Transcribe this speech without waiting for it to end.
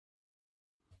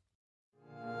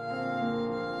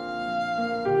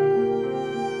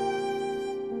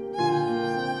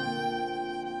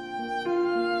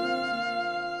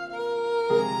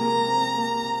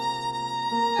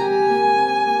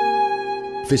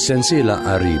Fis-sensiela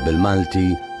Qari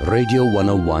bil-Malti, Radio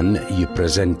 101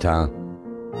 jippreżenta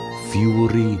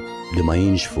Fjuiri li ma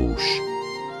jinxfux.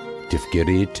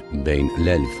 Tifkiriet bejn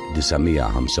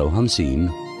l-1955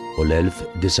 u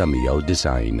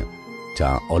l-1990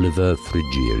 ta' Oliver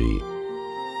Fjuiri.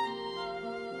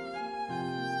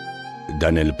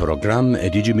 Dan il-programm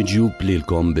qed jiġi miġjub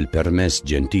lilkom bil-permess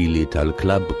ġentili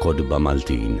tal-Klabb Kodba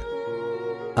Maltin.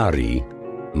 Qari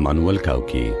Manuel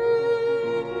Kawki.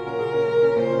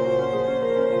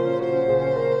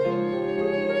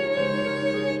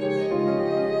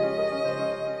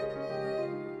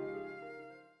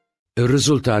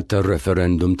 Ir-riżultat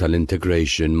tar-referendum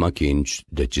tal-integration ma kienx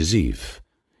deċiżiv,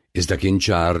 iżda kien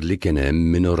ċar li kien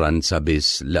hemm minoranza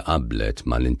biss li qablet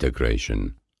mal-integration.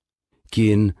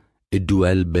 Kien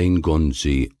id-duell bejn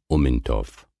Gonzi u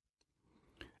Mintoff.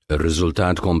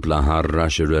 Ir-riżultat kompla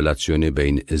ħarrax ir-relazzjoni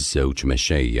bejn iż-żewġ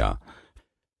mexxejja.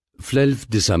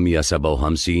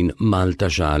 Fl-1957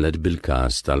 Malta xalet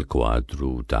bil-każ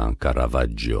tal-kwadru ta'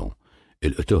 Caravaggio,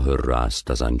 il-qtuħ ir-ras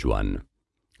ta' San Ġwan.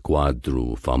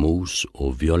 Kwadru famuż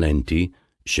u violenti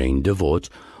xejn devot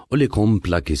u li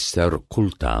kompla kisser kull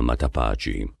tama ta'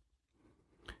 paċi.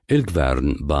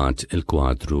 Il-gvern bat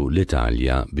il-kwadru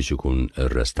l-Italja biex ikun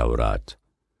irrestawrat.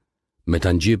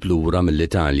 Meta nġib lura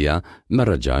mill-Italja ma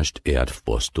raġax tqiegħed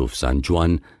f'postu f'San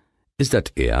Ġwan, iżda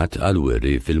tqiegħed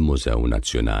għal-wiri fil-Mużew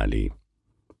Nazzjonali.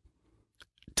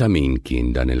 Ta' min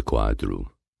kien dan il-kwadru?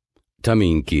 Ta'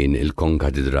 min kien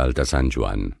il-konkatedral ta' San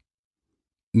Ġwan?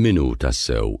 Minu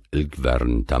tassew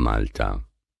il-gvern ta' Malta?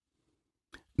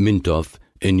 Mintoff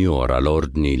injora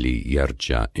l-ordni li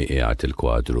jerġa' iqiegħed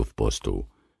il-kwadru f'postu,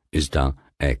 iżda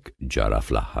hekk ġara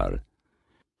fl-aħħar.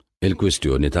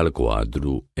 Il-kwistjoni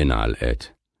tal-kwadru ingħalqet.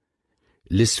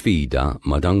 L-isfida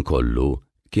madankollu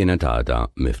kienet għadha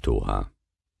miftuħa.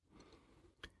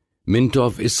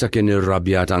 Mintoff issa kien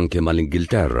irrabjat anke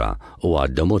mal-Ingilterra u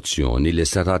għadda mozzjoni li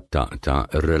se tattaqta'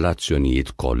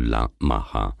 ir-relazzjonijiet kollha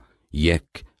magħha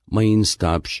jekk ma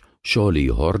jinstabx xogħol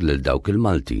ieħor lil dawk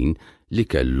il-Maltin li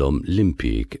kellhom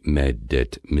l-impjieg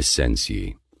meddet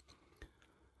mis-sensji.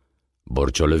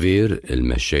 Borċolivier,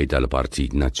 il-mexxej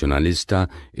tal-Partit Nazzjonalista,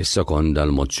 issekonda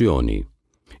l-mozzjoni.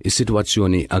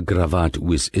 Is-sitwazzjoni aggravat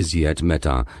wisq iżjed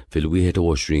meta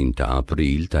fil-21 ta'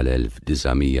 April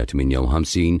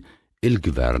tal-1958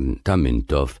 il-gvern ta'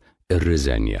 Mintoff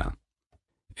irriżenja.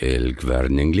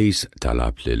 Il-gvern Ingliż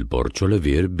talab lil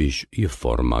Borċolivier biex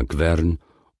jifforma gvern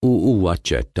u huwa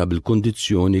aċċetta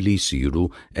bil-kundizzjoni li jsiru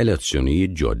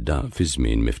elezzjonijiet ġodda fi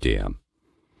żmien miftieħ.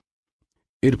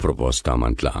 Il-proposta ma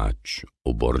ntlaqatx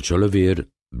u Borċolivier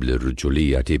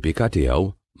bl-irġulija tipika tiegħu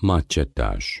ma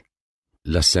aċċettax.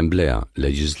 L-Assemblea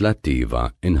Leġislattiva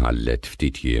inħallet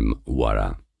ftit jiem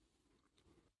wara.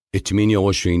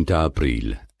 It-28 ta'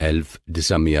 April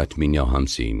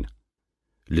 1958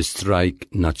 l-istrajk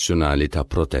nazzjonali ta'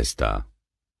 protesta,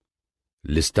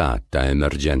 l-istat ta'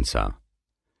 emerġenza,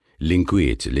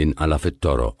 l-inkwiet li nqala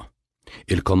fit-toroq,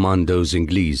 il-kommandos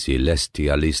Ingliżi lesti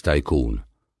għal-jista' jkun,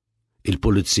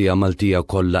 il-Pulizija Maltija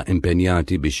kollha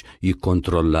impenjati biex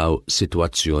jikkontrollaw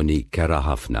sitwazzjoni kera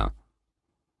ħafna.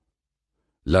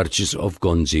 L-Arċisqof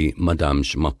Gonzi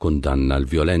madamx ma kkundanna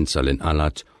l-vjolenza li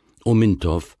nqalat u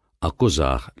Mintoff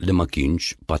akkużah li ma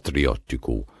kienx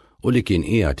patriottiku u li kien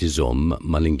qiegħed iżomm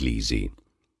mal-Ingliżi.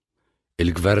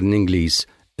 Il-Gvern Ingliż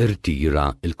irtira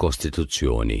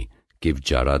l-Kostituzzjoni kif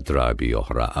ġara drabi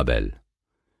oħra qabel.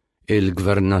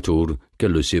 Il-Gvernatur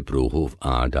kellu jsib ruħu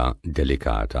f'qagħda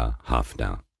delikata ħafna.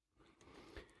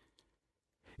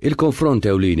 Il-konfront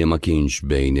ewlieni ma kienx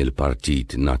bejn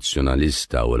il-Partit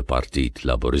Nazzjonalista u l-Partit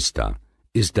Laburista,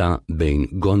 iżda bejn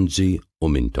Gonzi u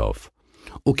Mintoff,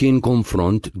 u kien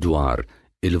konfront dwar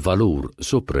il-valur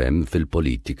suprem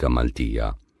fil-politika Maltija,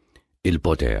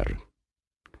 il-poter.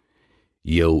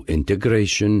 Jew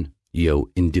integration, jew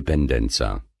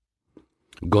indipendenza.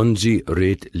 Gonzi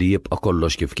ried li jibqa'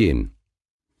 kollox kif kien.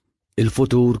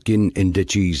 Il-futur kien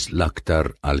indeċiż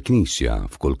l-aktar għall-Knisja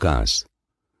f'kull każ.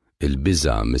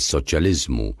 Il-biża'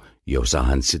 mis-soċjaliżmu jew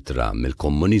saħansitra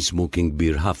mill-komuniżmu kien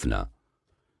kbir ħafna.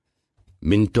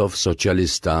 Mintoff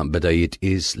soċjalista beda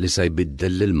jitqies li se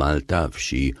jbiddel lil Malta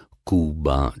f'xi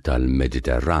Kuba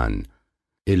tal-Mediterran.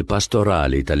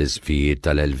 Il-pastorali tal-isfijiet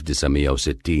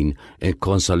tal-1960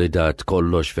 ikkonsolidat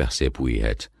kollox fi ħsieb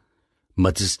wieħed.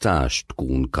 Ma tistax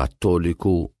tkun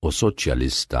kattoliku u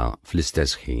soċjalista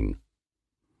fl-istess ħin.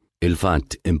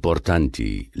 Il-fatt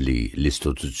importanti li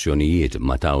l-istituzzjonijiet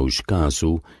ma tawx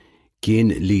kasu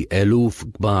kien li eluf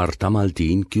kbar ta'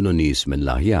 Maltin kienu nies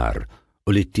mill-aħjar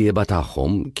u li t-tieba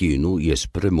tagħhom kienu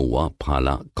jesprimuha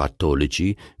bħala kattoliċi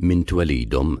minn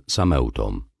twelidhom sa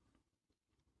mewthom.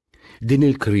 Din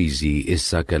il-kriżi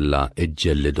issa kellha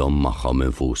iġġellidhom magħhom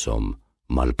infushom,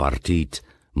 mal-partit,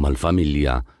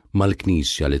 mal-familja,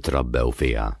 mal-Knisja li trabbew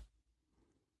fiha.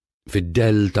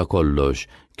 Fid-dell ta' kollox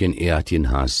kien qiegħed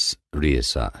jinħass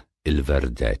riesaq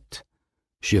il-verdett,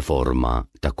 xi forma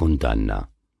ta' kundanna.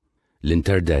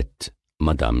 L-interdett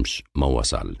m'għadamx ma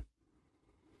wasal.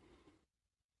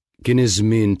 Kien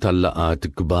iż-żmien tal-laqgħat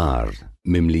kbar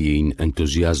mimlijin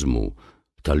entużjażmu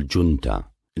tal-ġunta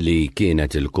li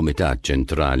kienet il-Kumitat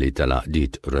Ċentrali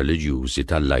tal-Għaqdiet Reliġjużi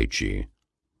tal-Lajċi.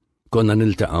 Konna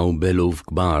niltaqgħu b'eluf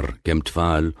kbar kemm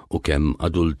tfal u kemm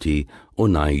adulti u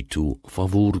ngħidu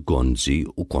favur Gonzi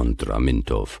u kontra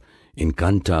Mintoff,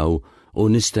 inkantaw u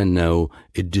nistennew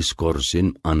id-diskorsi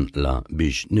mqanqla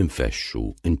biex ninfexxu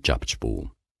nċabċbu.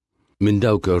 Minn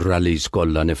dawk ir-rallies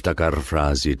kollha niftakar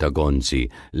frażi ta' Gonzi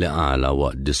li qala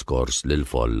waqt diskors lil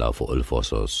folla fuq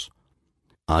il-fosos.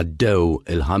 Għaddew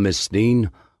il-5 snin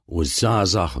u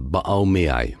żgħażagħ baqgħu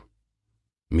miegħi.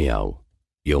 Miegħu,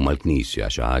 jew mal-Knisja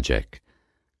xi ħaġa hekk.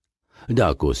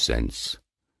 Dak hu s-sens.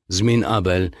 Żmien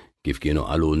qabel kif kienu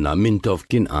qalulna Mintoff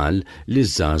kien qal li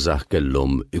żgħażagħ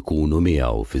kellhom ikunu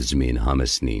miegħu fi żmien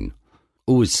 5 snin.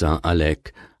 U issa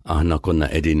għalhekk aħna konna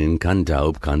qegħdin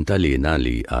inkantaw b'kantalina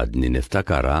li għadni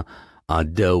niftakara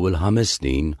għaddew il-5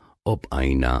 snin u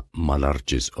bqajna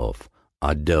mal-Arċisqof.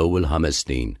 Għaddew il-5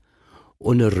 snin.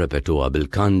 U nirrepetuha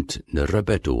bil-kant,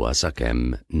 nirrepetuha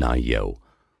sakemm ngħajjew.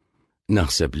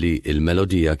 Naħseb li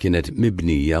il-melodija kienet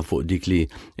mibnija fuq dik li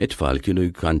it-tfal kienu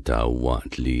jkantaw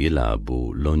waqt li jilagħbu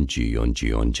l-Onġi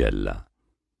ġella.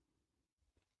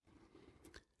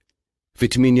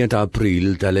 Fit-8 ta'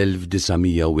 April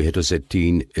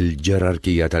tal-1961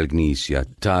 il-ġerarkija tal-Knisja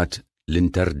tat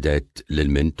l-interdett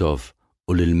lil Mintoff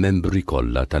u lill-membri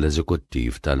kollha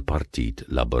tal-Eżekuttiv tal-Partit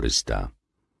Laburista.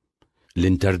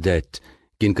 L-interdett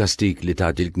kien kastik li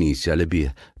tagħti l-Knisja li bih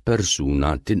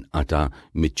persuna tinqata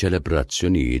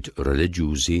miċ-ċelebrazzjonijiet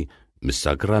reliġjużi,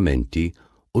 mis-sakramenti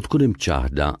u tkun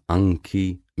imċaħda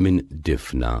anki minn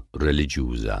difna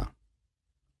reliġjuża.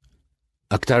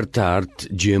 Aktar tard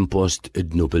ġie impost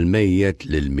idnu bil-mejjed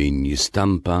lil min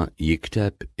jistampa,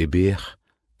 jikteb, ibih,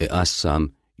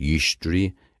 iqassam,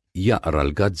 jixtri, jaqra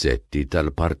l-gazzetti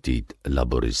tal-Partit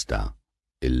Laburista,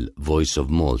 il-Voice of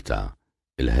Malta,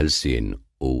 il-Ħelsien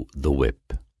u The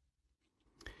Whip.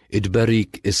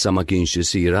 Id-berrik issa ma kienx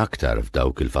isir aktar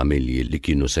f'dawk il-familji li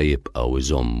kienu se jibqgħu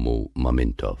iżommu ma'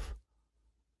 Mintoff.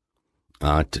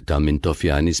 Għad ta'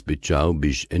 Mintoffjani spiċċaw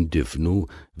biex indifnu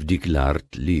f'dik l-art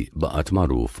li baqgħet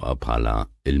magħrufa bħala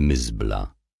il-miżbla.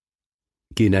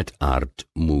 Kienet art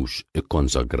mhux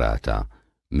ikkonsagrata,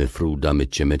 mifruda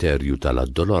miċ-ċimiterju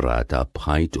tal-Addolorata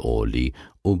b'ħajt għoli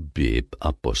u bieb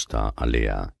apposta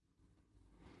għaliha.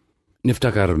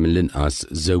 Niftakar mill-inqas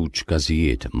żewġ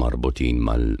każijiet marbutin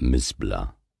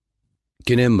mal-miżbla.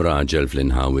 Kien hemm raġel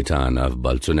fl-inħawi tagħna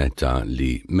f'Balzunetta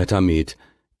li meta miet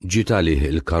ġiet għalih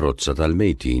il-karozza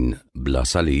tal-mejtin bla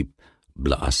salib,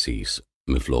 bla qassis,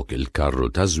 miflok il-karru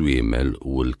ta' żwiemel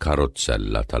u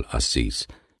l-karozzella tal-qassis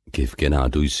kif kien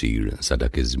għadu jsir sa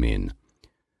dak iż-żmien.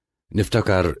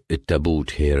 Niftakar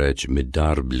it-tabut ħereġ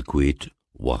mid-dar bil-kwiet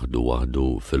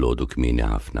waħdu filgħodu kmieni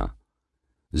ħafna.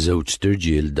 Żewġ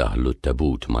tirġiel daħlu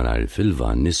t-tabut malar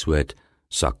fil-van niswed,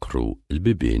 sakru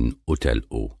l-bibien u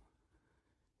telqu.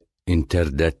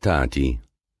 Interdettati,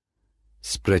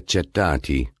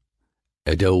 spreċċettati,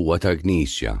 edewwa ta'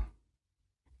 Knisja.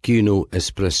 Kienu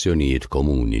espressjonijiet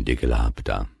komuni dik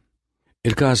il-ħabta.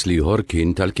 Il-każ liħor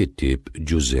kien tal-kittib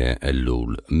José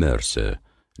Ellul Mercer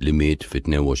li miet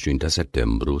fit-22 ta'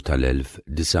 Settembru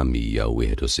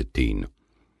tal-1961.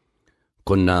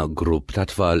 Konna grupp ta'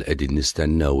 tfal qegħdin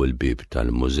nistennew il-bib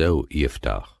tal-mużew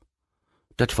jiftaħ.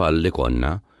 Ta' tfal li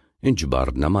konna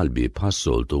inġbarna mal-bib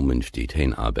ħassoltu minn ftit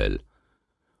ħin qabel.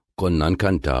 Konna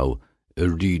nkantaw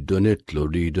rridu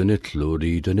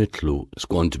nitlu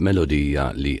skont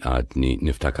melodija li għadni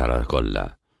niftakara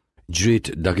kollha.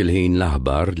 Ġriet dak il-ħin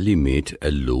l-aħbar li miet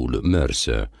Ellul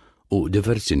Mercer u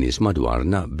diversi nies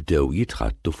madwarna bdew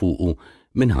jitħattu fuqu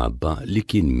minħabba li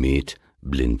kien miet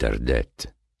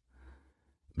bl-interdett.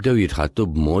 Bdew jitħattu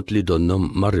b'mod li donnom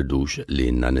ma rridux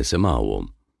li inna nisimgħuhom.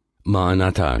 Ma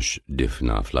natax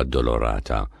difna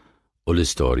fl-Addolorata u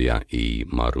l-istorja hi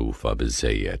magħrufa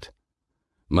biżżejjed.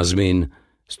 Ma' żmien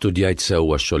studjajt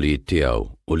sewwa x-xogħlijiet tiegħu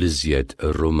u l-iżjed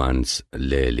ir-romanz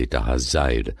Leli ta'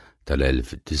 Ħażajr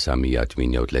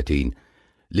tal-1938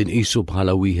 li nqisu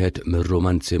bħala wieħed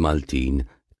mir-romanzi Maltin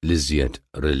l-iżjed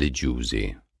reliġjużi.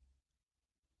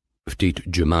 Ftit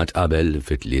ġimgħat qabel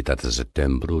fit-3 ta'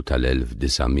 Settembru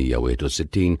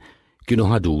tal-1961 kienu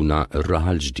ħaduna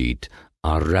r-raħal ġdid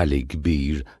għar rally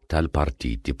kbir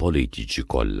tal-partiti politiċi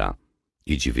kollha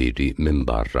jiġifieri minn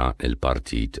barra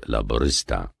il-Partit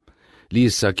Laburista, li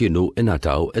issa kienu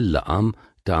ingħataw il-laqam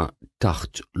ta'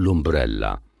 taħt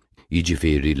l-umbrella,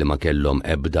 jiġifieri li ma kellhom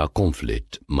ebda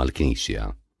konflitt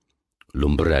mal-Knisja.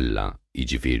 L-umbrella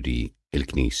jiġifieri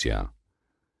il-Knisja.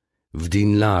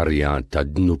 F'din l-arja ta'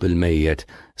 dnub il-mejjet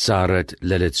saret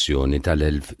l-elezzjoni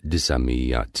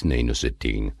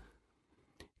tal-1962.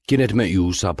 Kienet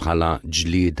meqjusa bħala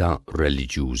ġlieda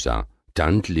reliġjuża,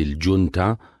 tant li l-ġunta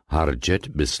ħarġet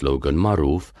bis-slogan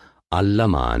magħruf Alla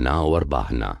magħna u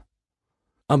rbaħna.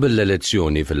 Qabel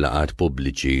l-elezzjoni fil-laqgħat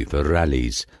pubbliċi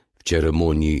fir-rallies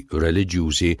f'ċerimonji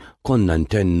reliġjużi konna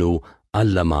ntennu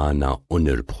Alla magħna u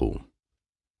nirbħu.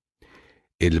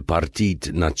 Il-Partit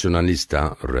Nazzjonalista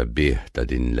rebbieħ ta'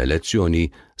 din l-elezzjoni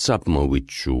sab ma'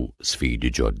 wiċċu sfidi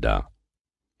ġodda.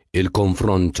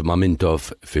 Il-konfront ma'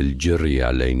 Mintoff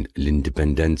fil-ġirja lejn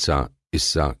l-indipendenza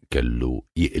issa kellu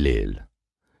jiqliel.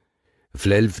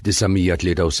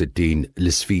 Fl-1963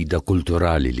 l-sfida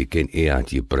kulturali li kien qiegħed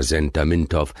jippreżenta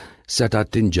Mintoff seta'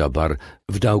 tinġabar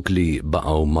f'dawk li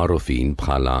baqgħu magħrufin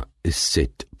bħala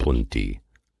is-sitt punti.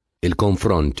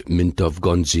 Il-konfront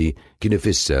Mintoff-Gonzi kien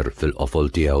ifisser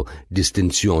fil-qofol tiegħu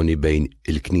distinzjoni bejn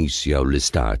il-Knisja u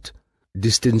l-Istat,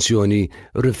 distinzjoni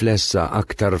riflessa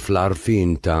aktar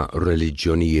fl-għarfien ta'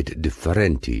 reliġjonijiet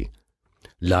differenti,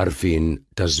 l-għarfien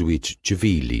ta' żwieġ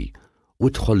ċivili u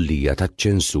tħollija ta'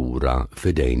 ċensura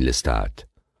f'idejn l-Istat.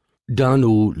 Dan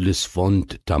hu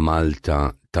l-isfond ta' Malta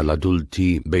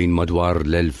tal-adulti bejn madwar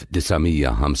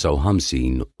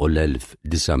l-1955 u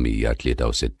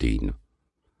l-1963.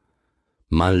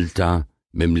 Malta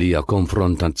mimlija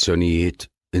konfrontazzjonijiet,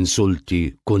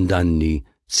 insulti, kundanni,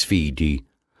 sfidi,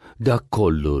 dak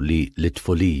kollu li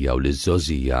l-tfulija u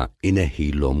l-żożija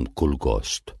ineħħilhom kull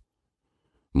gost.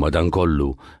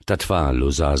 Madankollu ta' tfal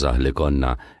u żgħażagħ li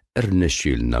konna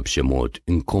irnexxielna b'xi mod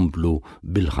inkomplu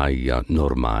bil-ħajja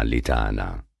normali tagħna.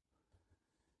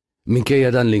 Minkejja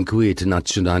dan l-inkwiet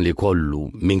nazzjonali kollu,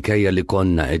 minkejja li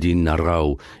konna qegħdin narraw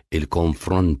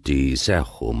il-konfronti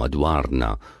seħħu madwarna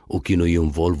u kienu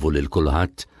jinvolvu lil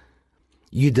kulħadd,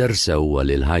 jidher sewwa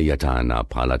li l-ħajja tagħna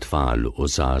bħala tfal u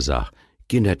żgħażagħ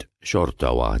kienet xorta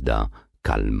waħda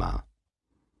kalma.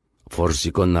 Forsi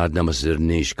konna għadna ma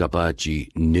sirniex kapaċi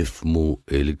nifmu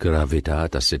il-gravità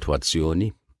tas-sitwazzjoni?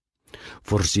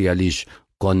 Forsi għaliex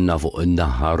konna fuq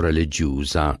in-naħa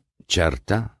reliġjuża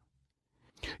ċerta?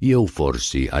 Jew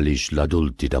forsi għaliex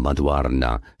l-adulti ta'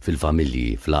 madwarna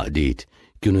fil-familji fl-għaqdiet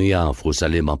kienu jafu sa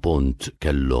liema punt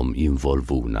kellhom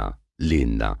jinvolvuna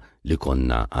lilna li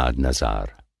konna għadna żgħar.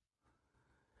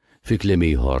 Fi kliem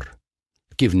ieħor,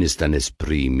 kif nista'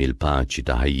 nesprimi l-paċi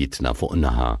ta' ħajjitna fuq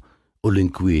naħa u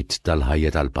l-inkwiet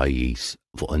tal-ħajja tal-pajjiż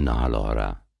fuq in-naħa l-oħra.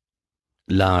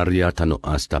 L-arja ta'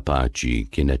 nuqqas ta' paċi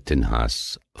kienet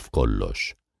tinħass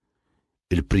f'kollox.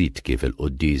 Il-pritki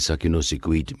fil-qoddisa kienu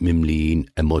sikwit mimlijin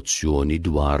emozzjoni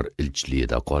dwar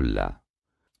il-ġlieda kollha.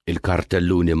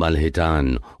 Il-kartelluni mal-ħitan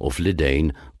u fl-idejn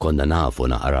konna nafu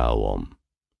naqrawhom.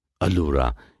 Allura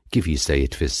kif jista'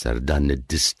 jitfisser dan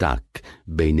id-distakk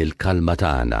bejn il-kalma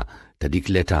tagħna ta' dik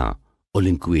l-età u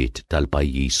l-inkwiet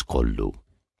tal-pajjiż kollu?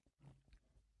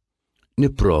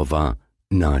 Nipprova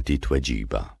nagħti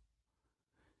tweġiba.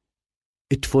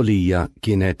 It-tfulija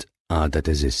kienet għadha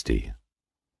teżisti.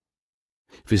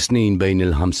 Fi snin bejn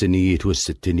il-ħamsinijiet u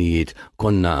s-sittinijiet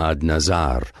konna għadna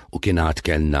żgħar u kien għad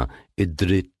kellna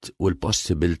id-dritt u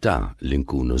l-possibilità li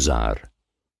nkunu żgħar.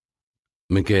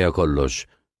 Minkejja kollox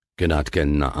kien għad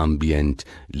kellna ambjent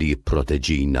li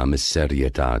jipproteġina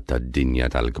mis-serjetà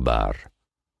tad-dinja tal-kbar.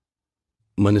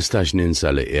 Ma nistax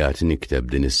ninsa li qiegħed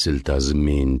nikteb din is-silta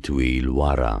żmien twil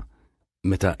wara,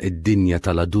 meta id-dinja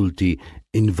tal-adulti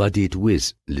invadiet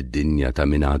wisq lid-dinja ta'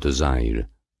 min għadu żgħir.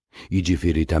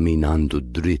 Jiġifieri ta' min għandu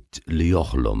dritt li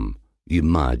joħlom,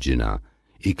 jimmaġina,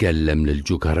 ikellem lil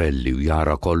ġukarelli u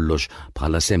jara kollox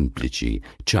bħala sempliċi,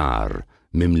 ċar,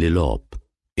 mimli logħob,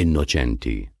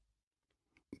 innoċenti.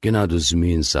 Kien għadu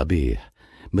żmien sabiħ,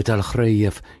 meta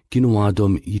l-ħrejjef kienu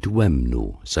għadhom jitwemmnu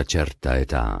sa ċerta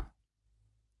età.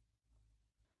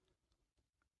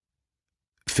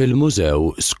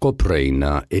 Fil-mużew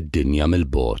skoprejna id-dinja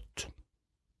mill-bogħod.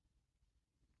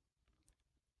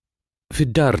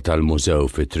 Fid-dar tal-mużew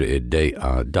fi triq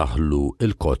id-dejqa daħlu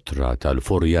il-kotra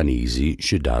tal-Furjaniżi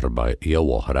xi darba jew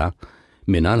oħra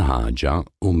min għall-ħaġa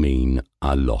u min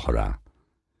għall-oħra.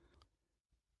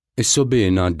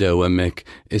 Is-subien għaddew hemmhekk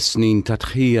is-snin ta'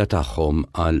 tħija tagħhom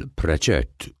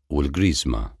għall-preċett u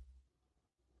l-griżma.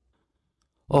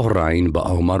 Oħrajn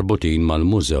baqgħu marbutin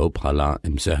mal-mużew bħala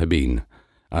imseħbin,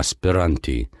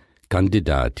 aspiranti,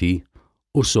 kandidati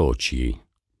u soċji.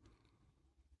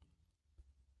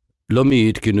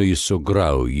 L-omijiet kienu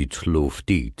jissugraw jidħlu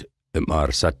ftit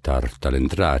imqar sat-tarf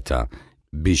tal-entrata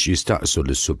biex jistaqsu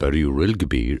lis-superjur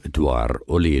il-kbir dwar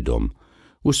uliedhom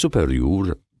u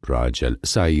s-superjur raġel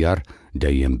sajjar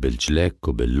dejjem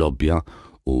bil-ġlekk u bil-lobja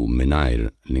u mingħajr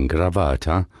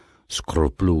l-ingravata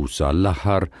skruplusa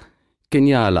l-aħħar kien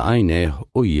jagħlaq għajnejh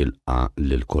u jilqa'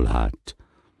 lil kulħadd.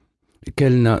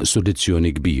 Kellna sudizzjoni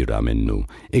kbira minnu,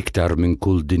 iktar minn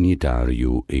kull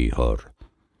dinjitarju ieħor.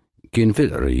 Kien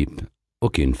fil-qrib u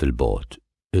kien fil-bogħod,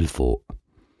 il-fuq.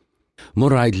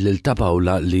 Mur għajd lil ta'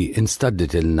 Pawla li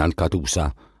instaddidilna l-katusa,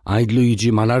 għajdlu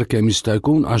jiġi malar kemm jista'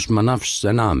 jkun għax ma nafx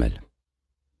se nagħmel.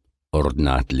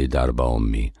 Ordnat li darba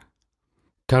ommi.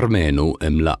 Karmenu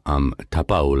imlaqqam ta'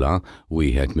 Pawla,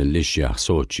 wieħed mill-ixjaħ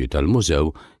soċji tal-mużew,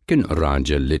 kien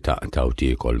raġel li taqtaw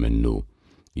tiekol minnu.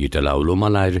 Jitilawlu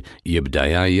malajr jibda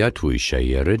jgħajjat u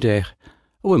jxejjer idejh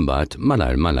u imbagħad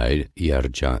malajr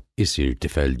jerġa' isir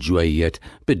tifel ġwejjed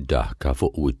bid-daħka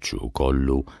fuq wiċċu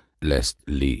kollu lest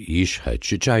li jixħed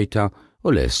xi ċajta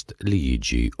u lest li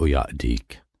jiġi u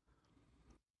jaqdik.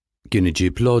 Kien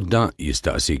iġib lodda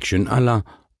jistaqsik x'inqala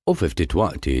u fi ftit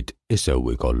waqtiet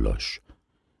isewwi kollox.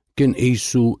 Kien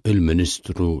qisu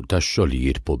il-Ministru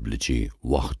tax-Xogħlijiet Pubbliċi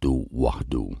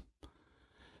waħdu.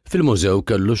 Fil-mużew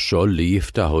kellu x-xogħol li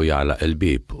jiftaħ u jagħlaq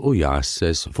il-bieb u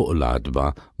jassess fuq l-għadba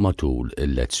matul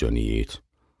il-lezzjonijiet.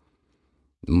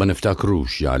 Ma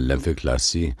niftakrux jgħallem fi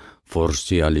klassi,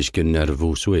 forsi għaliex kien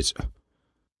nervus wisq.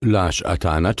 L-għaxqa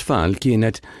tagħna tfal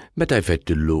kienet meta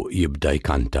jfettillu jibda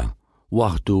jkanta,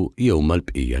 waħdu jew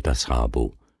mal-bqija ta' sħabu,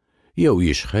 jew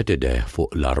jixħed idejh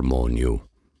fuq l-armonju.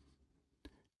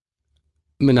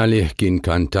 Min għalih kien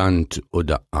kantant u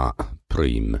daqqaq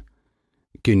prim.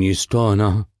 Kien jistona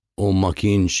u ma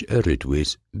kienx irrid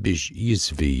biex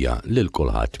jisvija lil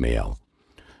kulħadd miegħu.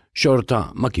 Xorta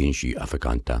ma kienx jieqaf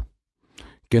ikanta.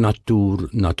 Kien attur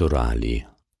naturali.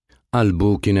 Qalbu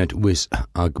kienet wisq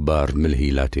akbar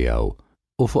mill-ħila tiegħu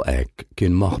u fuq hekk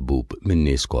kien maħbub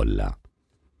min-nies kollha.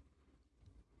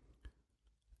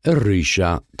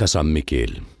 Ir-rixa ta' San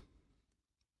Mikiel.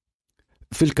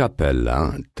 Fil-kappella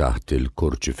taħt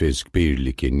il-kurċifiż kbir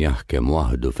li kien jaħkem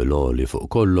waħdu fil-għoli fuq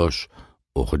kollox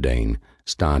u ħdejn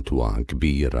statwa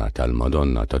kbira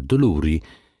tal-Madonna tad-Duluri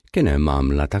kien hemm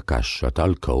għamla ta' kaxxa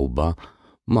tal-kewba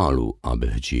magħluqa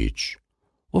bil-ħġieġ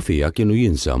u fiha kienu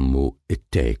jinżammu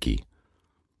it-teki.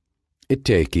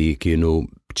 It-teki kienu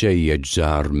bċejjeġ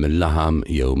żgħar mill-laħam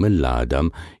jew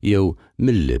mill-għadam jew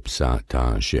mill-libsa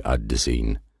ta' xi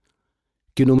qaddisin.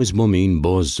 Kienu miżmumin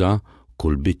bożza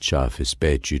kull biċċa fi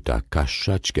speċi ta'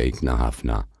 kaxxa ċkejtna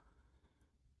ħafna.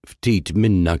 Ftit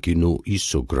minna kienu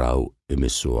jissugraw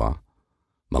imissuha.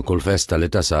 Ma kull festa li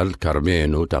tasal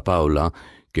Karmenu ta' Pawla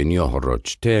kien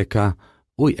joħroġ teka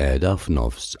u jqiegħda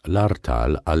f'nofs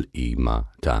l-artal għall-qima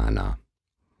tagħna.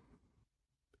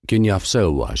 Kien jaf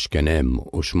sewwa x'kien hemm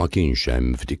u x'ma kienx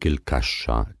hemm f'dik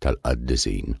il-kaxxa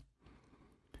tal-qaddisin.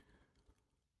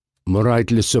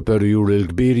 Murajt lis-superjur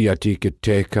il-kbir jagħtik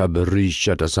it-teka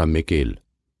bir-rixa ta' San Mikiel.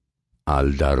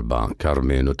 Għal darba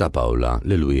Karmenu ta' Pawla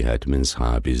lil wieħed minn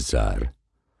sħabi żgħar.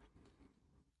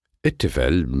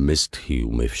 It-tifel mistħi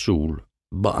u mifxul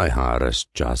baqa' jħares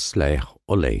ġas lejh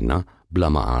u lejna bla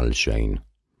ma qal xejn.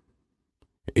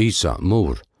 Isa,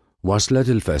 mur,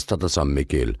 waslet il-festa ta' San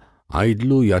Mikiel,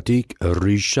 għajdlu jagħtik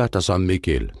ir-rixa ta' San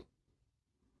Mikiel.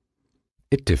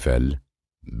 It-tifel,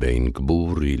 bejn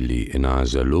kburi li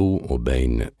ingħażelu u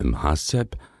bejn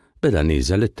imħasseb, beda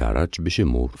nieżel it-taraġġ biex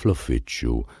imur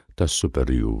fl-uffiċċju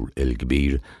tas-superjur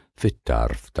il-kbir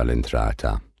fit-tarf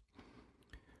tal-entrata.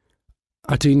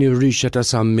 Għatini r-rixa ta'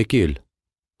 San Mikiel,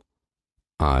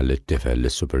 qal it-tifel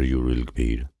lis-superjur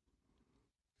il-kbir.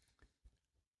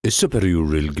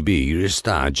 Is-superjur il-kbir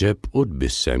istaġeb u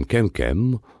tbissem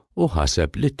kemm u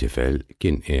ħaseb li t-tifel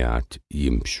kien qiegħed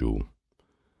jimxu.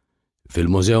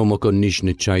 Fil-mużew ma konniex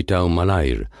niċċajtaw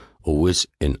malajr u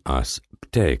wisq inqas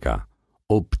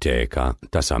bteka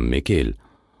ta' San Mikiel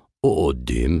u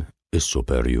quddiem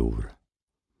is-superjur.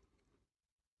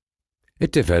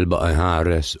 It-tifel baqa'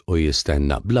 jħares u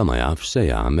jistenna bla ma jaf se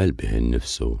jagħmel bih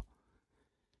innifsu.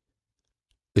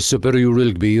 Is-superjur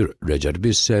il-kbir reġa'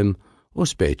 tbissem u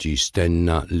speċi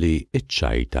jistenna li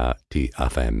ċ-ċajta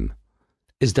tieqaf hemm.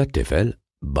 Iżda t-tifel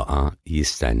baqa'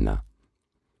 jistenna.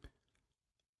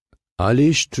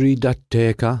 Għaliex trid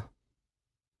t-teka?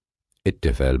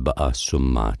 It-tifel baqa'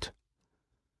 summat.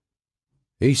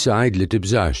 Isa għajd li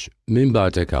tibżax min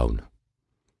bagħtek hawn.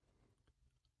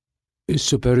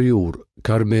 Is-superjur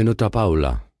Karmenu ta'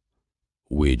 Pawla,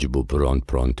 wieġbu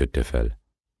pront it-tifel.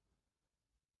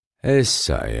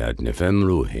 Issa qiegħed nifhem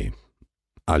ruħi,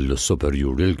 għallu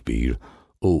s-superjur il-kbir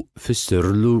u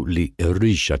fissirlu li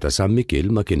r-rixa ta' San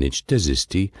Mikiel ma kienx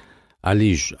teżisti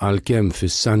għaliex għalkemm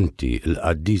fis-santi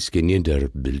l-qaddis kien jidher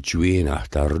bil-ġwienaħ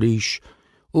tar-rix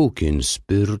u kien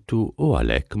spirtu u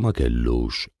għalhekk ma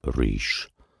kellux rix.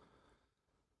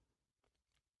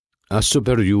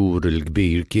 Għas-superjur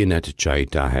il-kbir kienet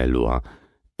ċajta ħelwa,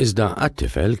 iżda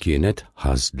għat-tifel kienet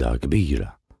ħasda kbira.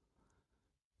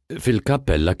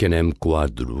 Fil-kappella kien hemm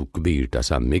kwadru kbir ta'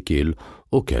 San Mikil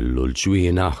u kellu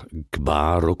l-ġwienaħ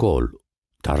kbar ukoll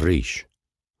tar-rix.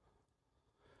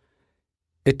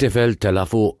 It-tifel tela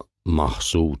fuq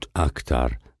maħsud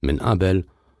aktar minn qabel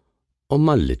u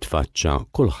malli tfaċċa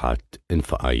kulħadd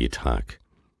infaqa' jidħak.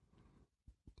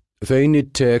 Fejn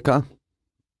it-teka?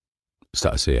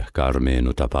 Staqsih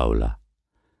Karmenu ta' Pawla.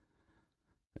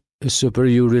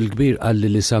 Is-superjur il-kbir qalli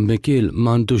li San Mikil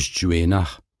m'għandux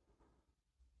ġwienaħ.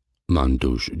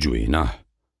 M'għandux ġwienaħ?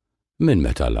 Min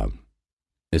meta lam?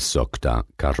 Is-sokta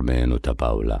Karmenu ta'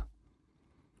 Pawla.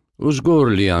 U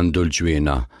żgur li għandu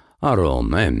l-ġwienaħ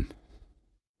għarhom hemm.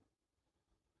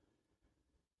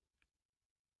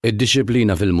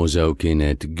 Id-disciplina fil-mużew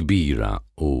kienet kbira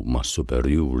u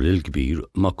mas-superjur il-kbir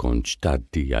ma kontx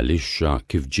tgħaddi għalixxa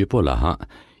kif ġiepu laħaq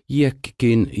jekk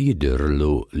kien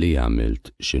jidhirlu li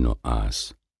għamilt xi nuqqas.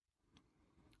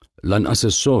 Lanqas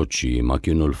is-soċi ma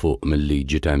kienu l-fuq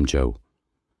mill-liġi temġew,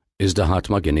 iżda ħadd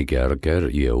ma kien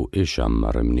igerger jew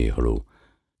ixammar imnieħru.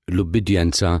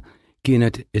 L-ubbidjenza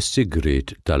kienet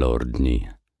is-sigriet tal-ordni.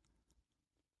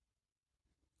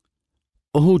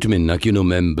 Uħud minna kienu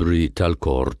membri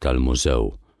tal-kor tal-mużew.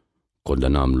 Konna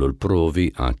nagħmlu l-provi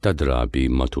għad ta' drabi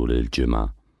matul il-ġimgħa.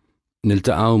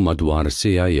 Niltaqgħu madwar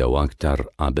siegħa jew aktar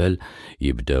qabel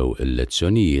jibdew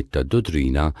il-lezzjonijiet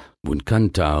tad-dottrina u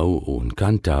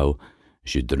nkantaw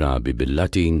xi drabi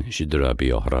bil-Latin, xi drabi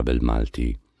oħra bil-Malti.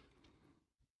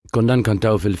 Konna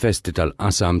nkantaw fil-festi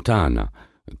tal-qasam tagħna,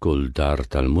 kull dar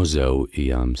tal-mużew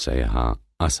hija msejħa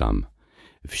qasam,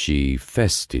 f'xi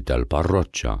festi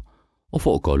tal-parroċċa u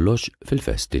fuq kollox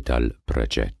fil-festi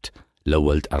tal-preċett,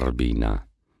 l-ewwel tqarbina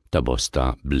ta'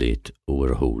 bosta bliet u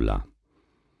rħula.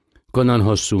 Konna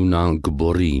nħossuna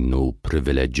gburin u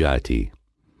privileġġjati.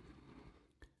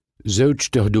 Żewġ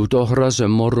teħdut oħra se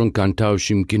mmorru nkantaw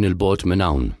x'imkien il-bogħod minn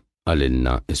hawn,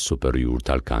 għalilna s-superjur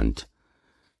tal-kant.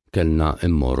 Kellna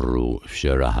immorru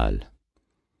f'xi raħal.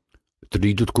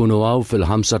 Tridu tkunu hawn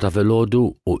fil-5 ta' filgħodu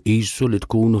u qisu li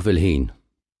tkunu fil-ħin.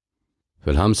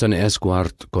 Fil-5 nieqes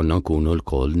kwart konna nkunu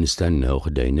lkoll nistennew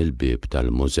ħdejn il-bieb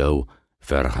tal-mużew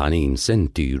ferħanin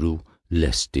sentiru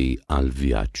lesti għal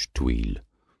vjaġġ twil.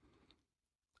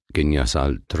 Kien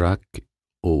jasal trakk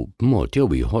u b'mod jew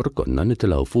ieħor konna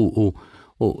nitilgħu fuqu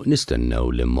u nistennew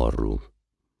li mmorru.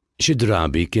 Xi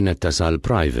drabi kienet tasal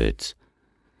private.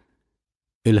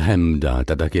 Il-ħemda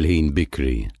ta' dak il-ħin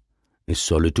bikri,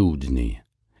 is-solitudni,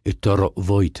 it-toroq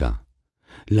vojta,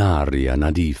 l-arja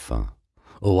nadifa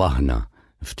u aħna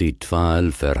ftit tfal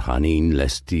ferħanin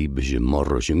lesti biex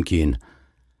immorru x'imkien.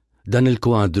 Dan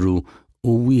il-kwadru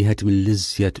u wieħed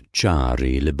mill-iżjed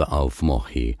ċari li baqgħu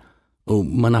f'moħħi u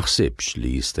ma naħsibx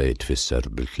li jista' jitfisser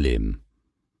bil-kliem.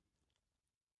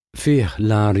 Fih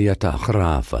l-arja ta'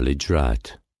 ħrafa li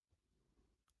ġrat.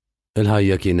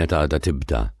 Il-ħajja kienet għadha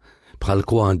tibda, bħal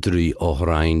kwadri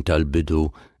oħrajn tal-bidu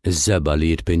iż-żeba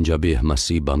li jitpinġa bih ma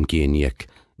ssiba mkien jekk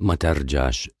ma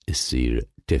terġax issir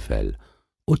tifel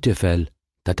u tifel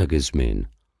ta' dak iż-żmien.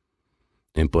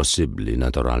 Impossibbli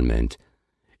naturalment,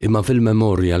 imma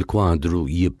fil-memorja l-kwadru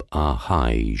jibqa'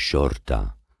 ħaj xorta.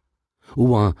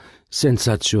 Huwa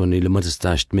sensazzjoni li ma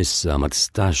tistax tmissa, ma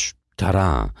tistax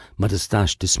tara, ma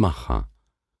tistax tismaħħa.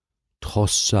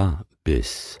 Tħossa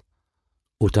biss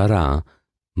u tara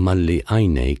malli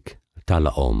għajnejk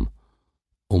talaqhom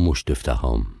u mhux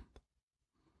tiftaħhom.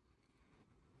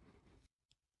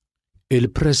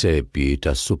 Il-presepji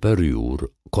tas-superjur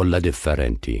kollha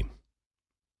differenti.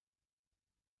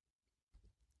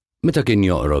 Meta kien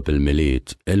joqrob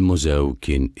il-miliet, il-mużew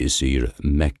kien isir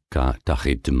mekka ta'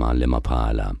 ħidma li ma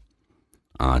bħala.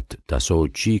 Għad ta'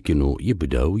 soċi kienu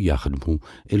jibdew jaħdmu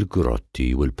il-grotti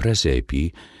u l-presepji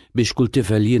biex kull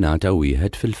tifel jingħata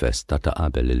wieħed fil-festa ta'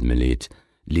 qabel il-miliet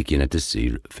li kienet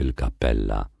issir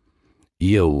fil-kappella.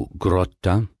 Jew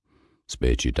grotta,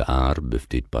 speċi ta' qar bi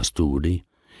ftit pasturi,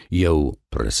 jew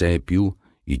presepju,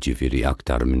 jiġifieri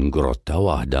aktar minn grotta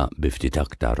waħda bi ftit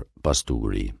aktar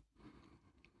pasturi.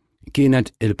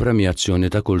 Kienet il-premjazzjoni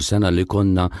ta' kull sena li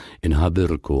konna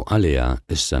inħabirku għaliha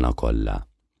is-sena kollha.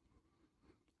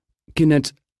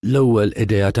 Kienet l-ewwel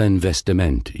idea ta'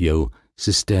 investiment jew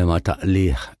sistema ta'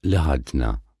 qlieħ li ħadna.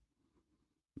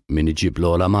 Min iġib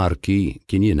l-ogħla marki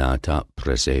kien jingħata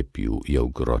presepju jew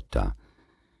grotta.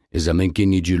 Iżda min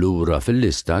kien jiġi lura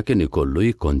fil-lista kien ikollu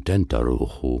jikkontenta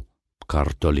ruħu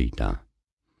b'kartolina.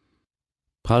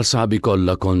 Bħal saħbi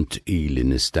kollha kont ili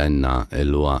nistenna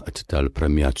l-waqt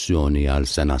tal-premjazzjoni għal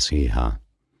sena sħiħa.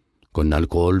 Konna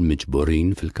l-koll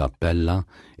miġburin fil-kappella,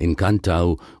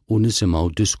 inkantaw u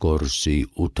nisimgħu diskorsi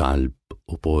u talb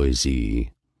u poeżiji.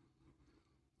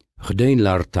 Ħdejn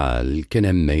l-artal kien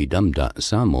hemm mejda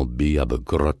mdaqsa mobbija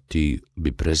b'grotti,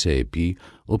 bi presepi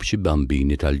u b'xi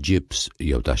bambini tal-ġibs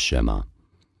jew tax-xema.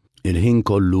 Il-ħin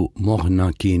kollu moħħna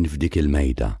kien f'dik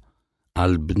il-mejda,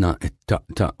 qalbna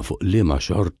ttaqtaq fuq liema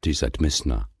xorti se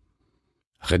tmissna.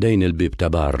 Ħdejn il-bib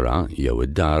ta' barra jew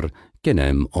id-dar kien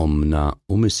hemm omna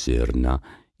u missierna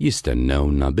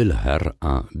jistennewna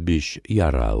bil-ħerqa biex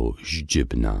jaraw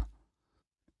x'ġibna.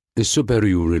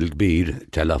 Is-superjur il-kbir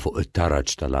tela fuq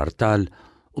it-taraġġ tal-artal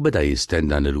u beda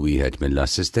jistenna lil wieħed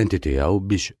mill-assistenti tiegħu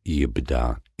biex jibda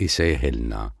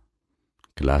jsejħilna.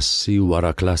 Klassi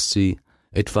wara klassi,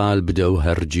 it-tfal bdew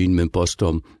ħerġin minn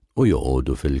posthom u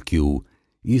joqogħdu fil-kju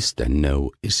jistennew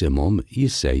isimhom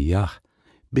jissejjaħ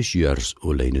biex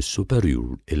jersqu lejn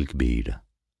is-superjur il-kbir.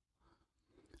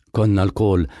 Konna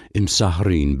l-koll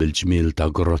imsaħrin bil-ġmiel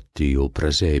ta' grotti u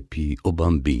presepi u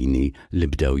bambini li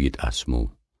bdew jitqasmu.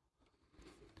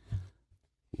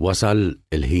 Wasal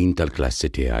il-ħin tal-klassi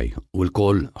tiegħi u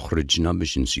l-koll ħriġna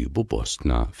biex insibu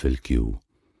postna fil-kju.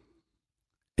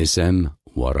 Isem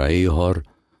wara ieħor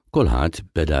kulħadd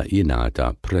beda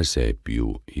jingħata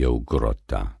presepju jew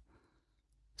grotta.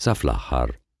 Sa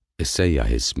fl-aħħar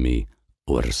issejjaħ ismi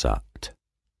u rsaqt.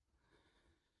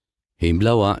 Ħin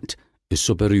bla waqt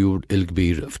is-superjur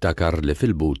il-kbir ftakar li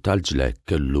fil-but tal-ġlek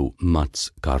kellu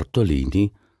mazz kartolini,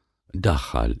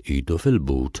 daħħal idu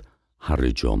fil-but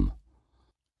ħarriġhom.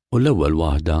 U l-ewwel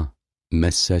waħda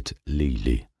messet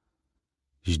lili.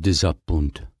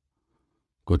 X'diżappunt.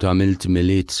 Kont għamilt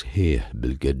miliet sħiħ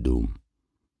bil-geddum.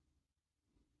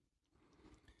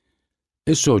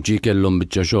 Is-soċi kellhom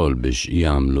biċċa xogħol biex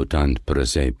jagħmlu tant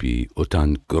presepi u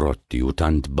tant grotti u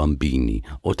tant bambini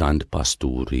u tant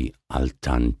pasturi għal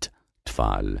tant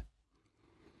tfal.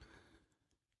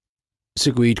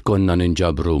 Segwit konna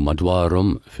ninġabru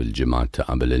madwarhom fil-ġimgħat ta'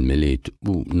 qabel il-miliet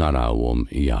u narawhom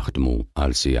jaħdmu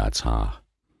għal sigħat sħaħ.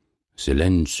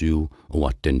 Silenzju u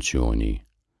attenzjoni.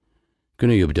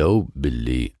 Kienu jibdew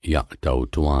billi jaqtaw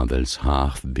twavel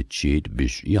sħaħ f'biċċiet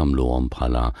biex jagħmluhom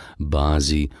bħala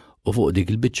bażi u fuq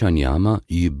dik il-biċċa njama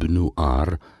jibnu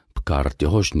qar b'karti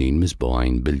ħoxnin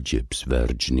misbogħajn bil-ġibs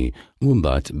verġni u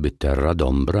mbagħad bit-terra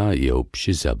d'ombra jew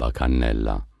b'xi seba'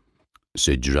 kannella.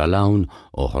 Siġra lawn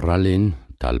oħra lin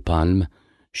tal-palm,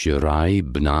 xi raj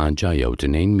b'naġa jew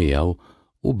tnejn miegħu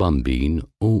u bambin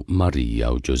u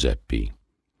Marija u Ġuseppi.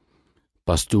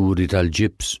 Pasturi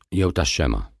tal-ġibs jew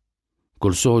tax-xema.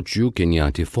 Kull soċju kien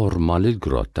jagħti forma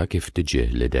lill-grotta kif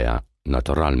tiġih l-idea,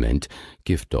 naturalment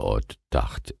kif toqgħod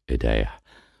taħt idejh.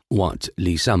 Waqt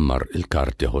li jsammar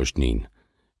il-karti ħoxnin,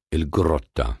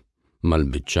 il-grotta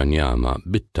mal-biċċa njama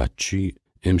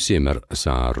bit-taċċi imsiemer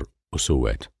qsar u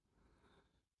suwed.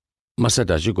 Ma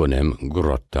setax ikun hemm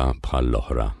grotta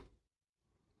bħall-oħra.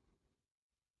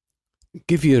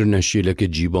 Kif jirnexxielek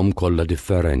iġibhom kollha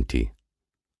differenti?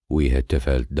 Wieħed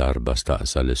tifel darba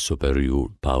staqsa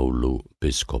lis-superjur Pawlu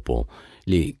Piskopo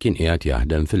li kien qiegħed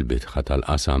jaħdem fil-bitħa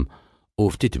tal-qasam u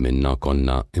ftit minna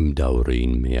konna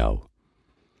imdawrin miegħu.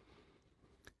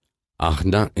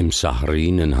 Aħna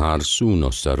imsaħrin inħarsu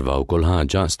nosservaw kull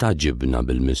ħaġa staġibna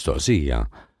bil-mistoqsija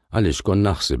għaliex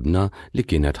konna ħsibna li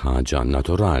kienet ħaġa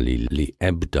naturali li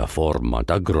ebda forma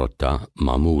ta' grotta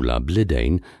magħmula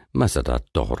bl-idejn ma setat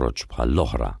toħroġ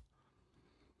bħall-oħra.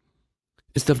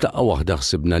 Iżda f'daqqa waħda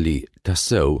ħsibna li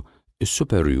tassew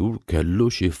is-superjur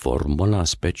kellu xi formola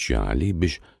speċjali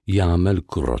biex jagħmel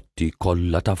grotti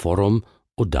kollha ta' forom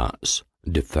u daqs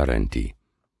differenti.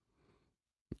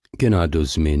 Kien għadu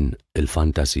żmien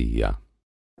il-fantasija.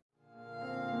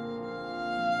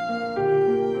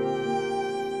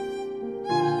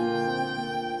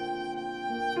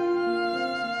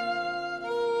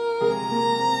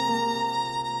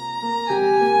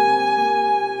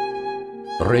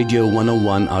 Radio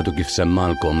 101 għadu kif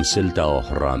semmalkom silta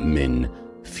oħra minn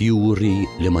Fjuiri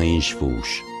li ma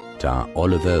jinxfux ta'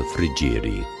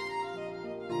 Fjuiri.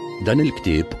 Dan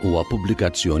il-ktieb huwa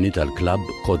pubblikazzjoni tal-Klabb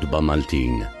Kodba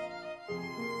Maltin.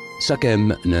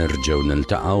 Sakemm nerġgħu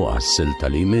niltaqgħu għas-silta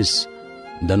li jmiss,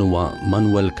 dan huwa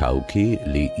Manuel Kawki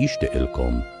li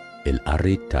jixtieqilkom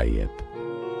il-qarri tajjeb.